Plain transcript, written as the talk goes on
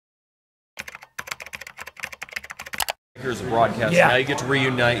Here's a broadcast. Yeah. Now you get to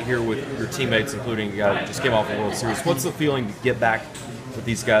reunite here with your teammates, including a guy that just came off the World Series. What's the feeling to get back with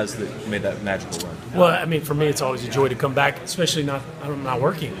these guys that made that magical run? Well, I mean, for me, it's always a joy to come back, especially I'm not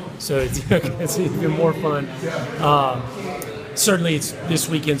working, so it's even more fun. Certainly, this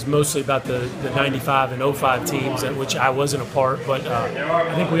weekend's mostly about the 95 and 05 teams, at which I wasn't a part, but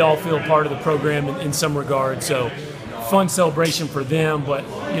I think we all feel part of the program in some regard. So, fun celebration for them, but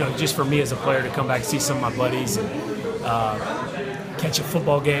just for me as a player to come back and see some of my buddies and catch a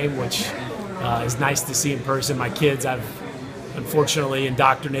football game, which is nice to see in person. My kids, I've unfortunately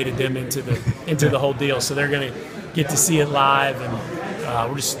indoctrinated them into the whole deal, so they're going to get to see it live, and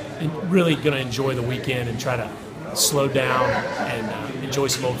we're just really going to enjoy the weekend and try to slow down and enjoy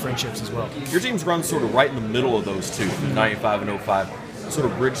some old friendships as well. Your team's run sort of right in the middle of those two, 95 and 05, sort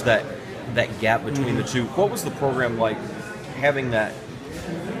of bridge that gap between the two. What was the program like having that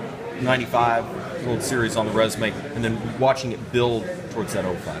 95 World Series on the resume and then watching it build towards that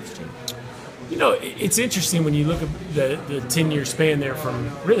 05 team? It's interesting when you look at the 10-year span there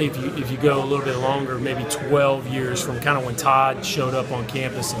from really, if you go a little bit longer, maybe 12 years from kind of when Todd showed up on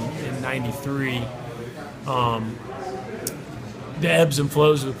campus in 93, the ebbs and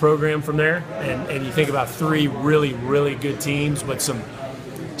flows of the program from there, and you think about three really, really good teams, but some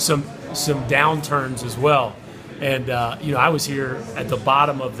downturns as well. And I was here at the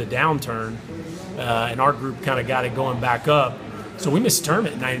bottom of the downturn, and our group kind of got it going back up. So we missed the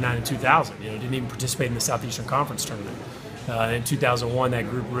tournament in 99 and 2000. Didn't even participate in the Southeastern Conference tournament. In 2001, that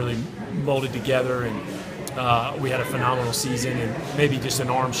group really molded together, and we had a phenomenal season, and maybe just an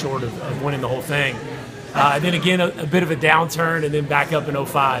arm short of winning the whole thing. And then again, a bit of a downturn, and then back up in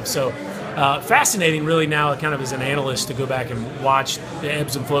 05. So fascinating, really, now kind of as an analyst to go back and watch the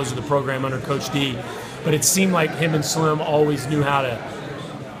ebbs and flows of the program under Coach D. But it seemed like him and Slim always knew how to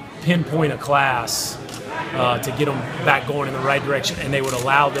pinpoint a class to get them back going in the right direction, and they would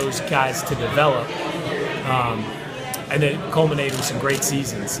allow those guys to develop, and then culminate with some great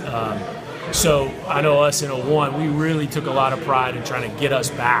seasons. So I know us in 01, we really took a lot of pride in trying to get us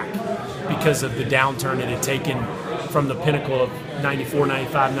back because of the downturn it had taken from the pinnacle of 94,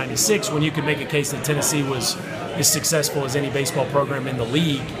 95, 96, when you could make a case that Tennessee was as successful as any baseball program in the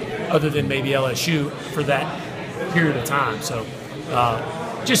league, other than maybe LSU, for that period of time. So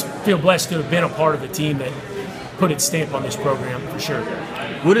just feel blessed to have been a part of a team that put its stamp on this program for sure.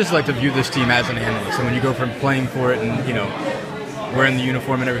 What is it like to view this team as an analyst? And when you go from playing for it and, wearing the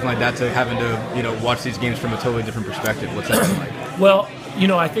uniform and everything like that to having to, watch these games from a totally different perspective, what's that like? Well,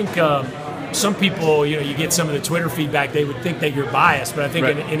 I think some people, you get some of the Twitter feedback, they would think that you're biased, but I think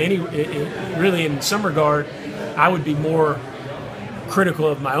right. Really in some regard, I would be more critical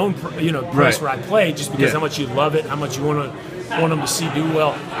of my own, place right. where I play, just because Yeah. how much you love it, how much you want them to see do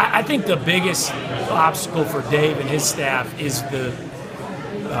well. I think the biggest obstacle for Dave and his staff is the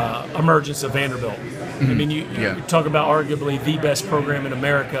emergence of Vanderbilt. Mm-hmm. I mean, you talk about arguably the best program in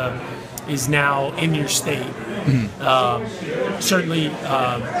America is now in your state. Mm-hmm. Certainly,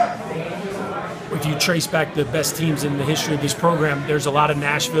 if you trace back the best teams in the history of this program, there's a lot of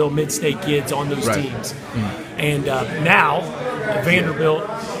Nashville mid-state kids on those right. teams. Mm-hmm. And now Vanderbilt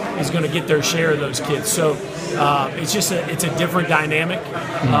is going to get their share of those kids. So it's a different dynamic.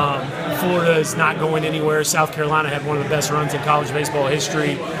 Mm-hmm. Florida is not going anywhere. South Carolina had one of the best runs in college baseball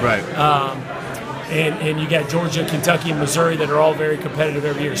history. Right. And you got Georgia, Kentucky, and Missouri that are all very competitive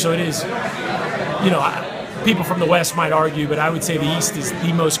every year. So it is, people from the West might argue, but I would say the East is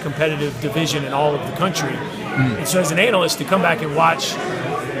the most competitive division in all of the country. Mm. And so as an analyst, to come back and watch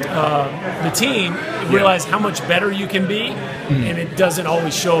the team, realize how much better you can be, and it doesn't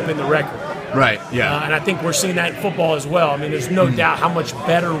always show up in the record. Right, yeah. And I think we're seeing that in football as well. I mean, there's no doubt how much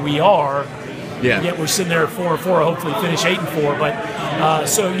better we are. Yeah. Yet we're sitting there at 4-4, hopefully finish 8-4. But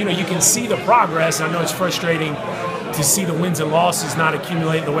so you can see the progress. I know it's frustrating to see the wins and losses not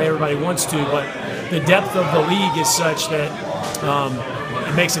accumulate the way everybody wants to, but the depth of the league is such that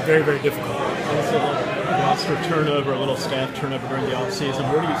it makes it very, very difficult. Also, roster turnover, a little staff turnover during the offseason.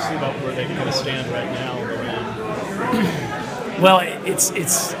 Where do you see about where they kind of stand right now? Well, I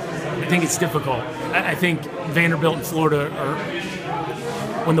think it's difficult. I think Vanderbilt and Florida are,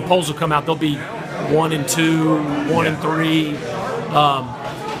 when the polls will come out, they'll be 1-2,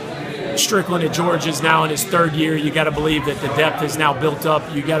 1-3. Strickland at Georgia is now in his third year. You got to believe that the depth is now built up.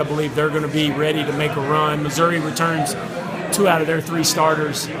 You got to believe they're going to be ready to make a run. Missouri returns 2 out of their 3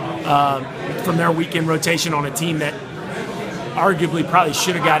 starters from their weekend rotation on a team that arguably probably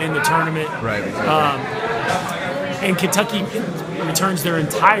should have got in the tournament. Right. And Kentucky returns their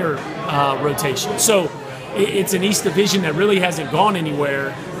entire rotation. So it's an East Division that really hasn't gone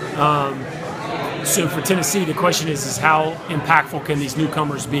anywhere. So for Tennessee, the question is how impactful can these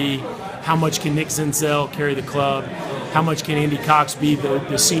newcomers be? How much can Nick Zenzel carry the club? How much can Andy Cox be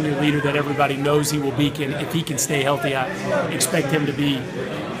the senior leader that everybody knows he will be? If he can stay healthy, I expect him to be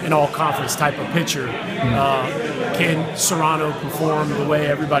an all-conference type of pitcher. Can Serrano perform the way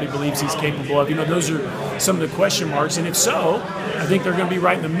everybody believes he's capable of? Those are some of the question marks. And if so, I think they're going to be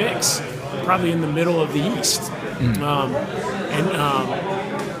right in the mix, probably in the middle of the East.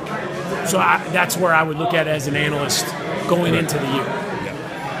 So that's where I would look at it as an analyst going into the year.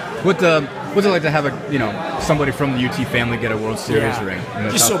 What's it like to have somebody from the UT family get a World Series ring?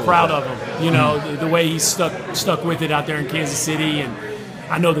 Just so proud of him. The way he's stuck with it out there in Kansas City, and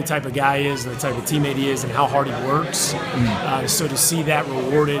I know the type of guy he is, and the type of teammate he is, and how hard he works. So to see that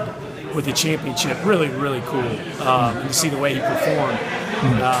rewarded with the championship, really, really cool. And to see the way he performed.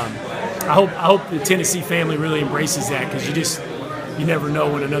 I hope the Tennessee family really embraces that, because you never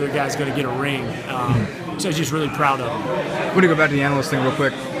know when another guy's going to get a ring. So just really proud of him. I want to go back to the analyst thing real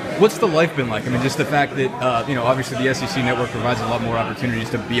quick. What's the life been like? I mean, just the fact that obviously the SEC network provides a lot more opportunities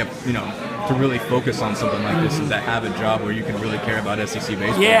to be to really focus on something like this and to have a job where you can really care about SEC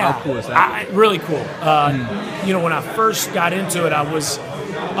baseball. Yeah, how cool is that? Really cool. When I first got into it, I was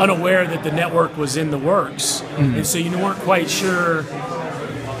unaware that the network was in the works, and so you weren't quite sure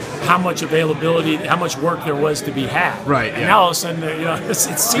how much availability, how much work there was to be had. Right. And now all of a sudden, it's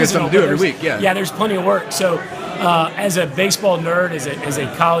seasonal. You got something to do every week. Yeah. Yeah, there's plenty of work. So, as a baseball nerd, as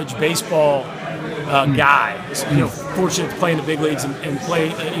a college baseball guy, fortunate to play in the big leagues and play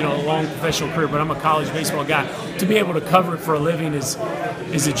a long professional career, but I'm a college baseball guy. To be able to cover it for a living is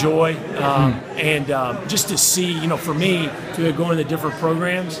a joy, and just to see, for me, to go into different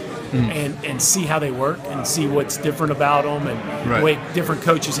programs. And see how they work and see what's different about them and the way different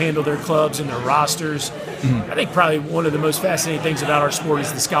coaches handle their clubs and their rosters. I think probably one of the most fascinating things about our sport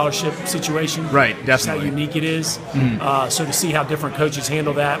is the scholarship situation. Right, definitely. Just how unique it is. So to see how different coaches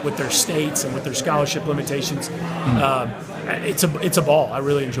handle that with their states and with their scholarship limitations, it's a ball. I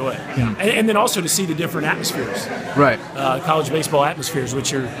really enjoy it. And then also to see the different atmospheres. Right. College baseball atmospheres,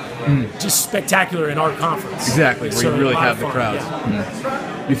 which are just spectacular in our conference. Exactly, where you really have the crowds.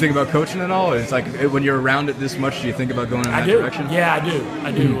 Yeah. You think about coaching at all? It's like when you're around it this much, do you think about going in that direction? Yeah,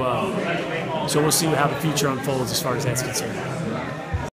 I do. So we'll see how the future unfolds as far as that's concerned.